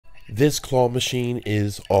This claw machine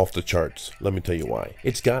is off the charts. Let me tell you why.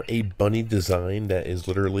 It's got a bunny design that is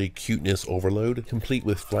literally cuteness overload, complete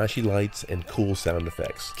with flashy lights and cool sound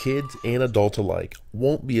effects. Kids and adults alike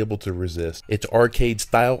won't be able to resist its arcade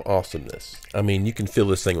style awesomeness. I mean, you can fill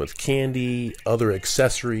this thing with candy, other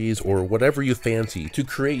accessories, or whatever you fancy to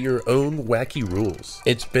create your own wacky rules.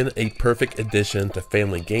 It's been a perfect addition to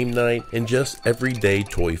family game night and just everyday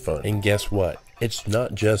toy fun. And guess what? It's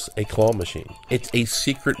not just a claw machine. It's a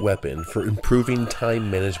secret weapon for improving time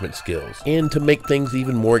management skills. And to make things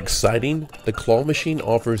even more exciting, the claw machine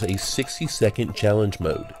offers a 60-second challenge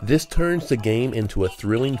mode. This turns the game into a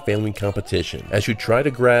thrilling family competition as you try to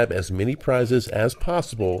grab as many prizes as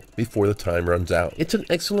possible before the time runs out. It's an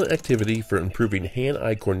excellent activity for improving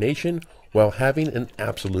hand-eye coordination while having an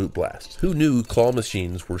absolute blast. Who knew claw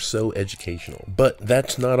machines were so educational? But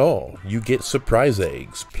that's not all. You get surprise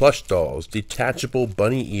eggs, plush dolls, detachable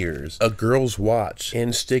bunny ears, a girl's watch,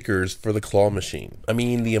 and stickers for the claw machine. I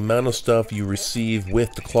mean, the amount of stuff you receive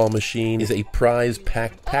with the claw machine is a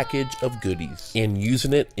prize-packed package of goodies, and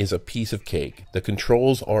using it is a piece of cake. The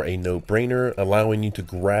controls are a no-brainer, allowing you to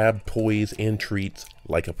grab toys and treats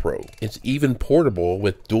like a pro. It's even portable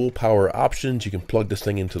with dual power options. You can plug this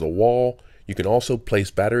thing into the wall. You can also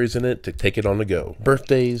place batteries in it to take it on the go.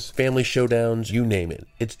 Birthdays, family showdowns, you name it.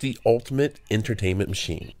 It's the ultimate entertainment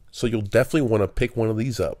machine. So you'll definitely want to pick one of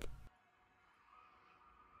these up.